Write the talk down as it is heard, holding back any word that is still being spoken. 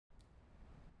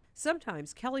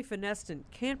Sometimes Kelly Fineston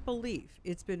can't believe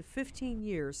it's been 15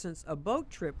 years since a boat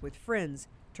trip with friends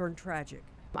turned tragic.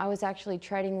 I was actually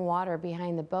treading water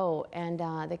behind the boat, and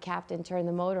the captain turned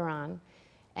the motor on,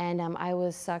 and I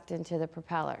was sucked into the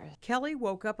propeller. Kelly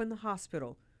woke up in the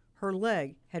hospital. Her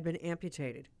leg had been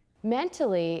amputated.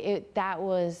 Mentally, that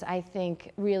was, I think,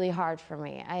 really hard for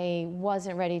me. I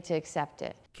wasn't ready to accept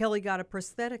it. Kelly got a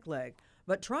prosthetic leg,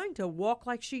 but trying to walk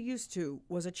like she used to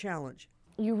was a challenge.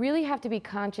 You really have to be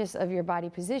conscious of your body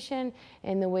position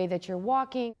and the way that you're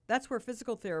walking. That's where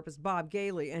physical therapist Bob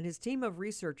Gailey and his team of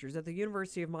researchers at the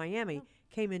University of Miami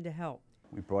came in to help.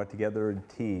 We brought together a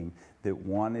team that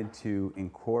wanted to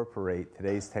incorporate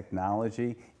today's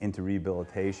technology into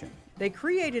rehabilitation. They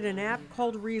created an app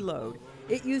called Reload.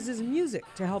 It uses music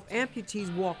to help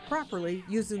amputees walk properly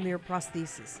using their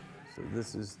prosthesis. So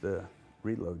this is the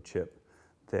Reload chip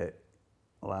that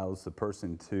allows the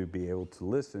person to be able to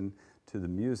listen to the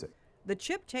music. The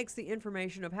chip takes the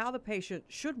information of how the patient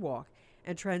should walk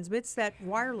and transmits that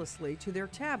wirelessly to their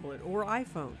tablet or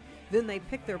iPhone. Then they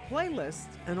pick their playlist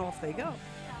and off they go.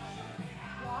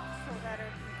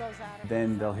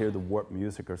 Then they'll hear the warp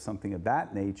music or something of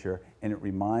that nature, and it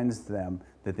reminds them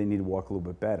that they need to walk a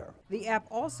little bit better. The app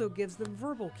also gives them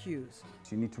verbal cues.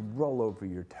 So you need to roll over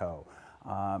your toe.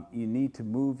 You need to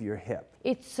move your hip.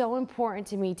 It's so important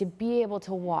to me to be able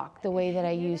to walk the way that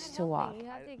I used to walk.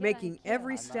 Making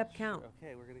every step count.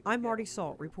 I'm Marty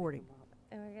Salt reporting.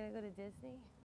 And we're going to go to Disney?